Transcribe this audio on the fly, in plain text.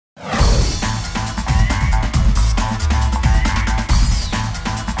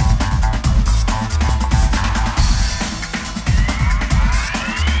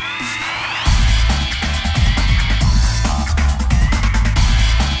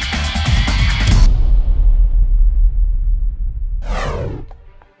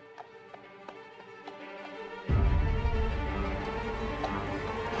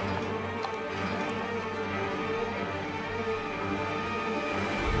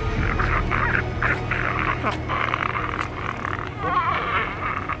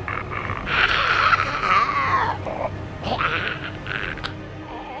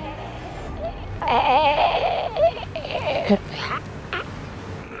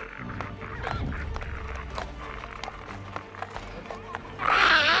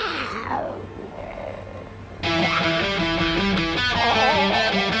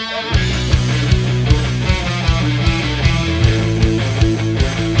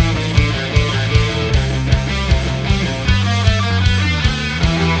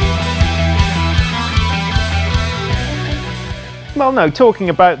Well, no,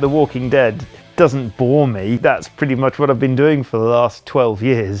 talking about The Walking Dead doesn't bore me. That's pretty much what I've been doing for the last 12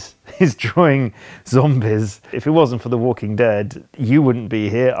 years, is drawing zombies. If it wasn't for The Walking Dead, you wouldn't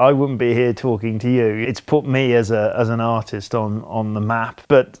be here, I wouldn't be here talking to you. It's put me as an artist on the map.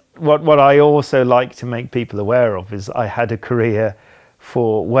 But what I also like to make people aware of is I had a career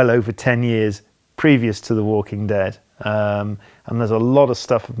for well over 10 years previous to The Walking Dead. And there's a lot of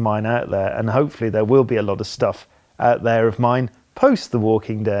stuff of mine out there, and hopefully there will be a lot of stuff out there of mine post The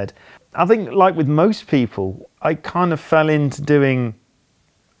Walking Dead. I think, like with most people, I kind of fell into doing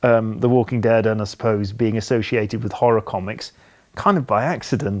The Walking Dead, and I suppose being associated with horror comics kind of by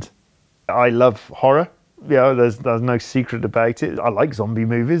accident. I love horror. You know, there's no secret about it. I like zombie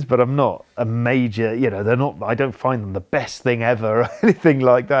movies, but I'm not a major, you know, they're not, I don't find them the best thing ever or anything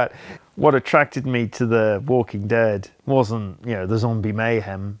like that. What attracted me to The Walking Dead wasn't, you know, the zombie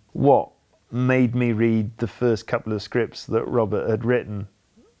mayhem. What made me read the first couple of scripts that Robert had written,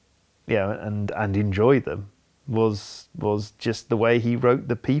 you know, and enjoy them was just the way he wrote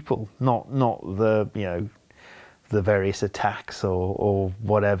the people, not the, you know, the various attacks or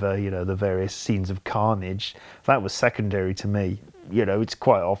whatever, you know, the various scenes of carnage. That was secondary to me. You know, it's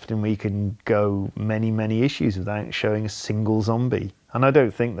quite often we can go many issues without showing a single zombie. And I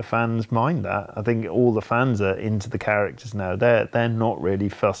don't think the fans mind that. I think all the fans are into the characters now. They're not really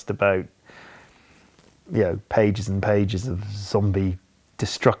fussed about, you know, pages and pages of zombie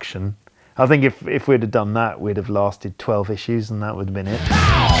destruction. I think if we'd have done that, we'd have lasted 12 issues and that would have been it.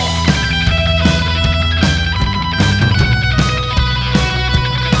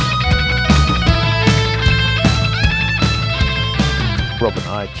 Robert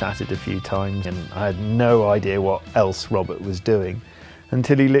and I chatted a few times and I had no idea what else Robert was doing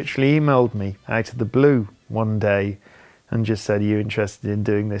until he literally emailed me out of the blue one day and just said, "Are you interested in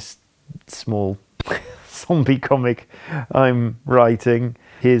doing this small zombie comic I'm writing?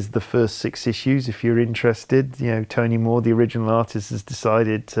 Here's the first 6 issues if you're interested. You know, Tony Moore, the original artist, has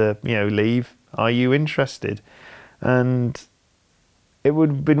decided to, you know, leave. Are you interested?" And it would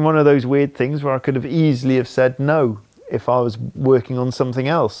have been one of those weird things where I could have easily have said no if I was working on something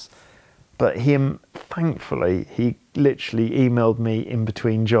else. But him, thankfully, he literally emailed me in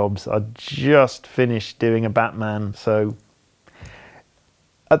between jobs. I'd just finished doing a Batman, so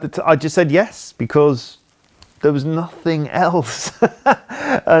at the I just said yes because there was nothing else.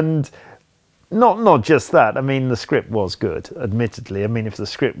 And not just that. I mean, the script was good, admittedly. I mean, if the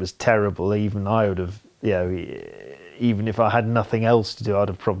script was terrible, even I would have, you know, even if I had nothing else to do, I'd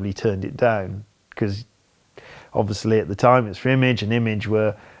have probably turned it down, because obviously at the time it's for Image, and Image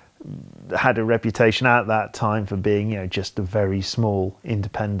had a reputation at that time for being, you know, just a very small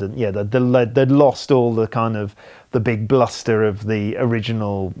independent. Yeah, they'd lost all the kind of the big bluster of the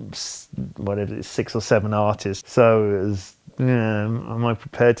original, whatever it is, 6 or 7 artists. So it was, yeah, am I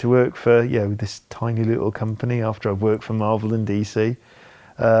prepared to work for, you know, this tiny little company after I've worked for Marvel and DC?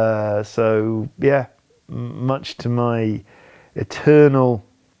 So yeah, much to my eternal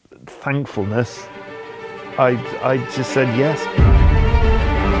thankfulness, I just said yes.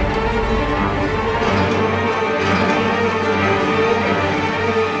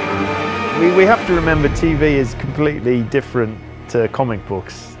 We have to remember TV is completely different to comic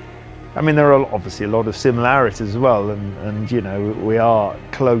books. I mean, there are obviously a lot of similarities as well, and you know, we are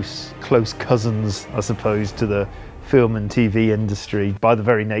close cousins, I suppose, to the film and TV industry by the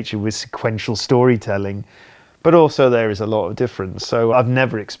very nature with sequential storytelling. But also there is a lot of difference. So I've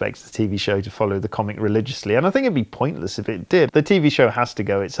never expected the TV show to follow the comic religiously, and I think it'd be pointless if it did. The TV show has to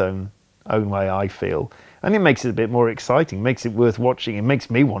go its own way, I feel. And it makes it a bit more exciting, makes it worth watching. It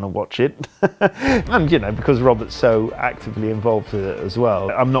makes me want to watch it. And, you know, because Robert's so actively involved with it as well,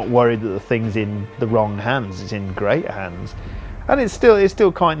 I'm not worried that the thing's in the wrong hands. It's in great hands. And it's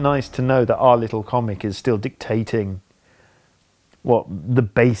still quite nice to know that our little comic is still dictating what the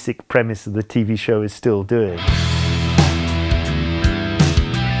basic premise of the TV show is still doing.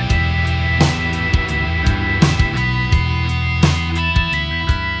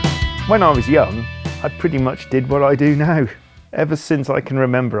 When I was young, I pretty much did what I do now. Ever since I can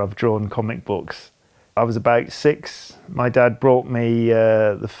remember, I've drawn comic books. I was about 6. My dad brought me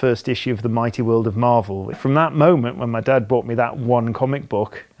the first issue of The Mighty World of Marvel. From that moment, when my dad brought me that one comic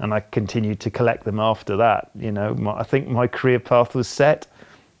book, and I continued to collect them after that, you know, I think my career path was set.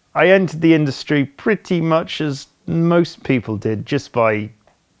 I entered the industry pretty much as most people did, just by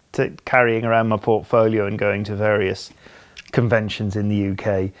carrying around my portfolio and going to various conventions in the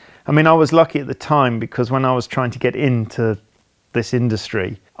UK. I mean, I was lucky at the time, because when I was trying to get into this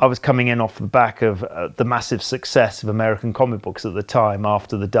industry, I was coming in off the back of the massive success of American comic books at the time,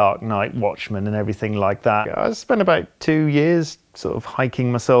 after The Dark Knight, Watchmen and everything like that. I spent about 2 years sort of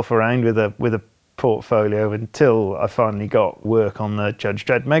hiking myself around with a portfolio until I finally got work on the Judge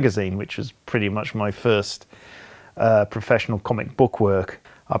Dredd magazine, which was pretty much my first professional comic book work.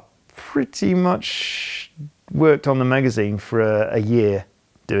 I pretty much worked on the magazine for a year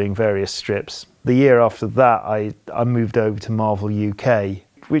doing various strips. The year after that I moved over to Marvel UK,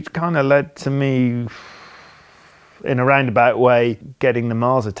 which kind of led to me in a roundabout way getting the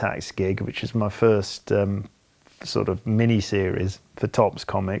Mars Attacks gig, which is my first sort of mini-series for Topps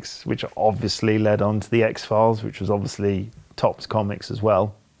Comics, which obviously led on to the X-Files, which was obviously Topps Comics as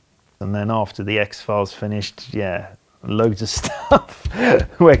well. And then after the X-Files finished, yeah, loads of stuff.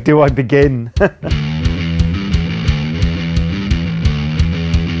 Where do I begin?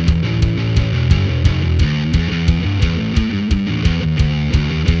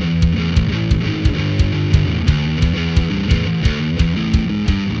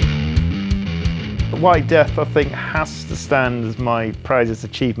 White Death, I think, has to stand as my proudest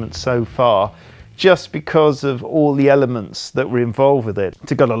achievement so far, just because of all the elements that were involved with it.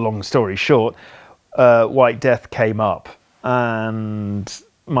 To cut a long story short, White Death came up, and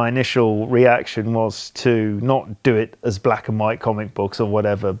my initial reaction was to not do it as black and white comic books or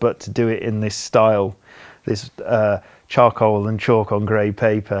whatever, but to do it in this style, this charcoal and chalk on grey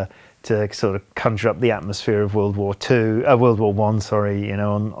paper, to sort of conjure up the atmosphere of World War One, sorry, you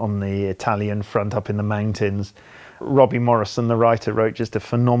know, on the Italian front up in the mountains. Robbie Morrison, the writer, wrote just a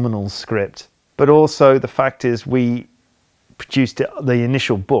phenomenal script. But also the fact is we produced the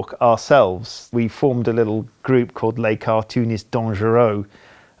initial book ourselves. We formed a little group called Les Cartoonistes Dangereux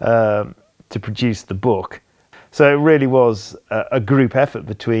to produce the book. So it really was a group effort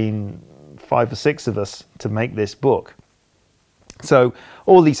between 5 or 6 of us to make this book. So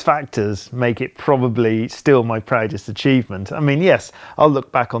all these factors make it probably still my proudest achievement. I mean, yes, I'll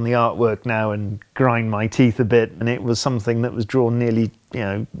look back on the artwork now and grind my teeth a bit, and it was something that was drawn nearly,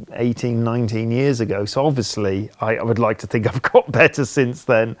 18, 19 years ago. So obviously I would like to think I've got better since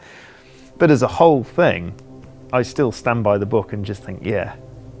then. But as a whole thing, I still stand by the book and just think, yeah,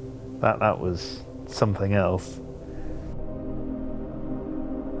 that was something else.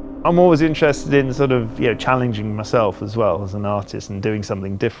 I'm always interested in sort of, challenging myself as well as an artist and doing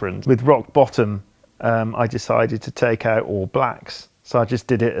something different. With Rock Bottom, I decided to take out all blacks. So I just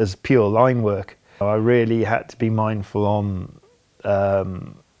did it as pure line work. I really had to be mindful on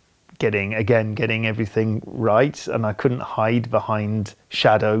getting everything right, and I couldn't hide behind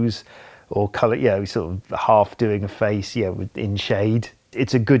shadows or colour, sort of half doing a face, in shade.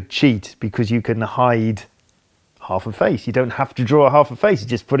 It's a good cheat because you can hide half a face. You don't have to draw a half a face, you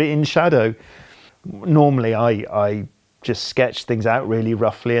just put it in shadow. Normally I just sketch things out really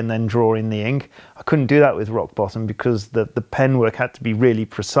roughly and then draw in the ink. I couldn't do that with Rock Bottom because the pen work had to be really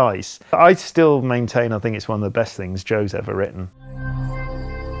precise. I still maintain I think it's one of the best things Joe's ever written.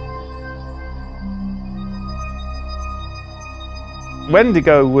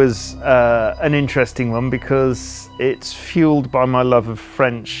 Wendigo was an interesting one because it's fueled by my love of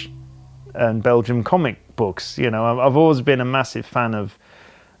French and Belgian comic books. I've always been a massive fan of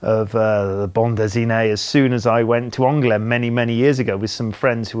the bande dessinée. As soon as I went to Angoulême many years ago with some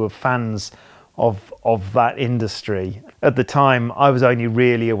friends who were fans of that industry. At the time, I was only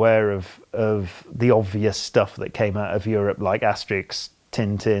really aware of the obvious stuff that came out of Europe, like Asterix,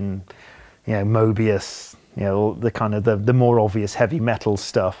 Tintin, Mobius, the kind of the more obvious heavy metal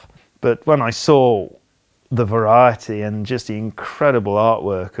stuff. But when I saw the variety and just the incredible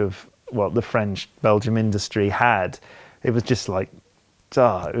artwork of what the French Belgium industry had, it was just like,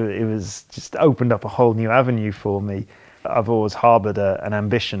 it was just opened up a whole new avenue for me. I've always harboured an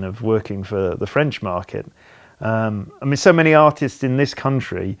ambition of working for the French market. I mean, so many artists in this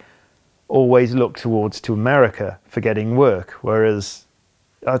country always look towards to America for getting work, whereas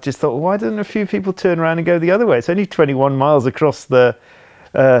I just thought, well, why don't a few people turn around and go the other way? It's only 21 miles across the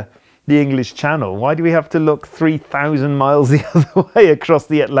English Channel. Why do we have to look 3,000 miles the other way across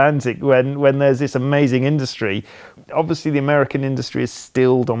the Atlantic when there's this amazing industry? Obviously, the American industry is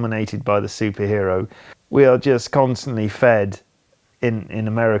still dominated by the superhero. We are just constantly fed in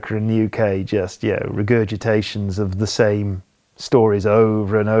America and the UK just, regurgitations of the same stories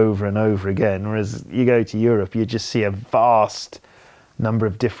over and over and over again. Whereas you go to Europe, you just see a vast number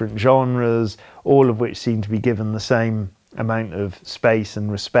of different genres, all of which seem to be given the same amount of space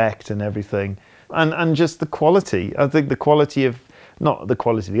and respect and everything, and just the quality. I think the quality of, not the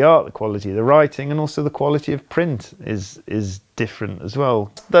quality of the art, the quality of the writing, and also the quality of print is different as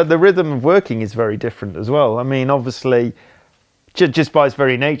well. The rhythm of working is very different as well. I mean, obviously, just by its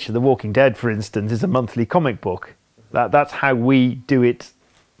very nature, The Walking Dead, for instance, is a monthly comic book. That's how we do it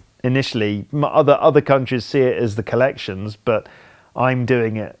initially. Other countries see it as the collections, but I'm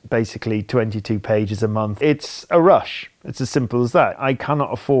doing it basically 22 pages a month. It's a rush. It's as simple as that. I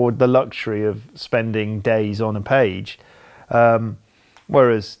cannot afford the luxury of spending days on a page.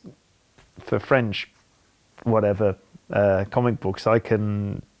 Whereas for French, whatever, comic books, I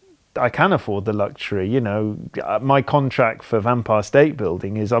can afford the luxury. You know, my contract for Vampire State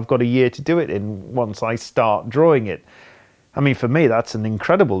Building is I've got a year to do it in once I start drawing it. I mean, for me, that's an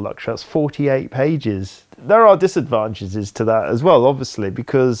incredible luxury. That's 48 pages. There are disadvantages to that as well, obviously,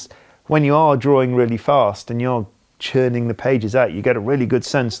 because when you are drawing really fast and you're churning the pages out, you get a really good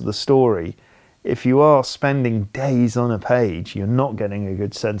sense of the story. If you are spending days on a page, you're not getting a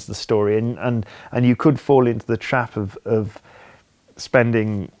good sense of the story, and you could fall into the trap of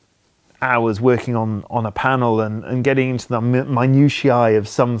spending hours working on a panel and getting into the minutiae of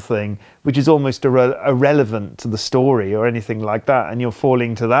something which is almost irrelevant to the story or anything like that, and you're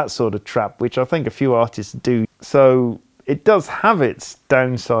falling into that sort of trap, which I think a few artists do. So it does have its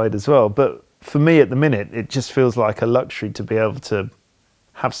downside as well, but for me at the minute it just feels like a luxury to be able to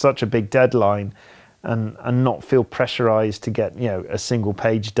have such a big deadline and not feel pressurized to get, you know, a single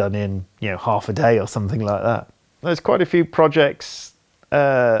page done in, you know, half a day or something like that. There's quite a few projects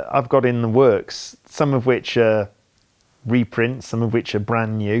I've got in the works, some of which are reprints, some of which are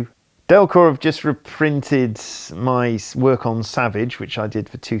brand new. Delcourt have just reprinted my work on Savage, which I did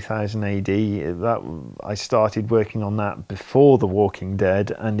for 2000 AD. I started working on that before The Walking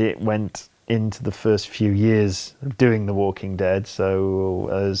Dead, and it went into the first few years of doing The Walking Dead. So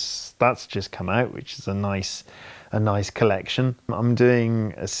as that's just come out, which is a nice collection. I'm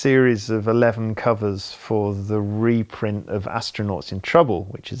doing a series of 11 covers for the reprint of Astronauts in Trouble,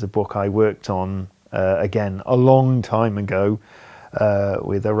 which is a book I worked on again a long time ago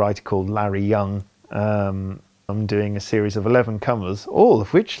with a writer called Larry Young. I'm doing a series of 11 covers, all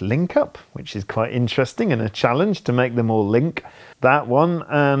of which link up, which is quite interesting and a challenge to make them all link. That one,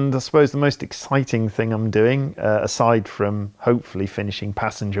 and I suppose the most exciting thing I'm doing, aside from hopefully finishing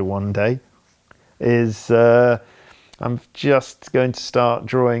Passenger one day, is I'm just going to start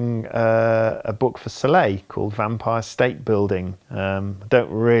drawing a book for Soleil called Vampire State Building. I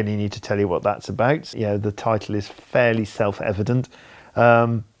don't really need to tell you what that's about. You know, the title is fairly self-evident.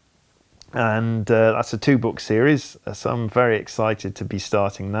 And that's a 2-book series, so I'm very excited to be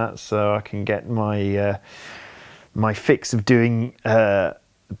starting that, so I can get my my fix of doing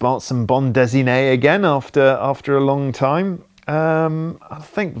some bande dessinée again after a long time. I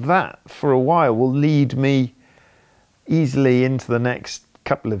think that for a while will lead me easily into the next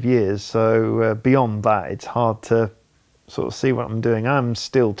couple of years, so beyond that it's hard to sort of see what I'm doing. I'm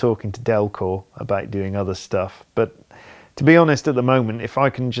still talking to Delcourt about doing other stuff, but to be honest, at the moment, if I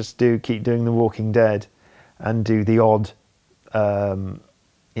can just keep doing The Walking Dead and do the odd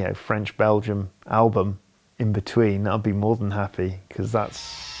you know, French-Belgium album in between, I'll be more than happy, because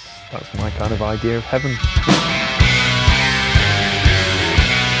that's my kind of idea of heaven.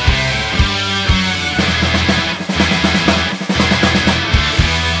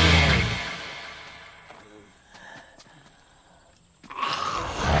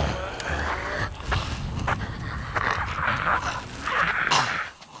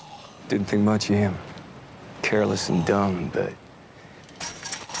 Didn't think much of him. Careless and dumb, but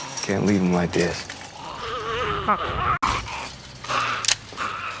can't leave him like this.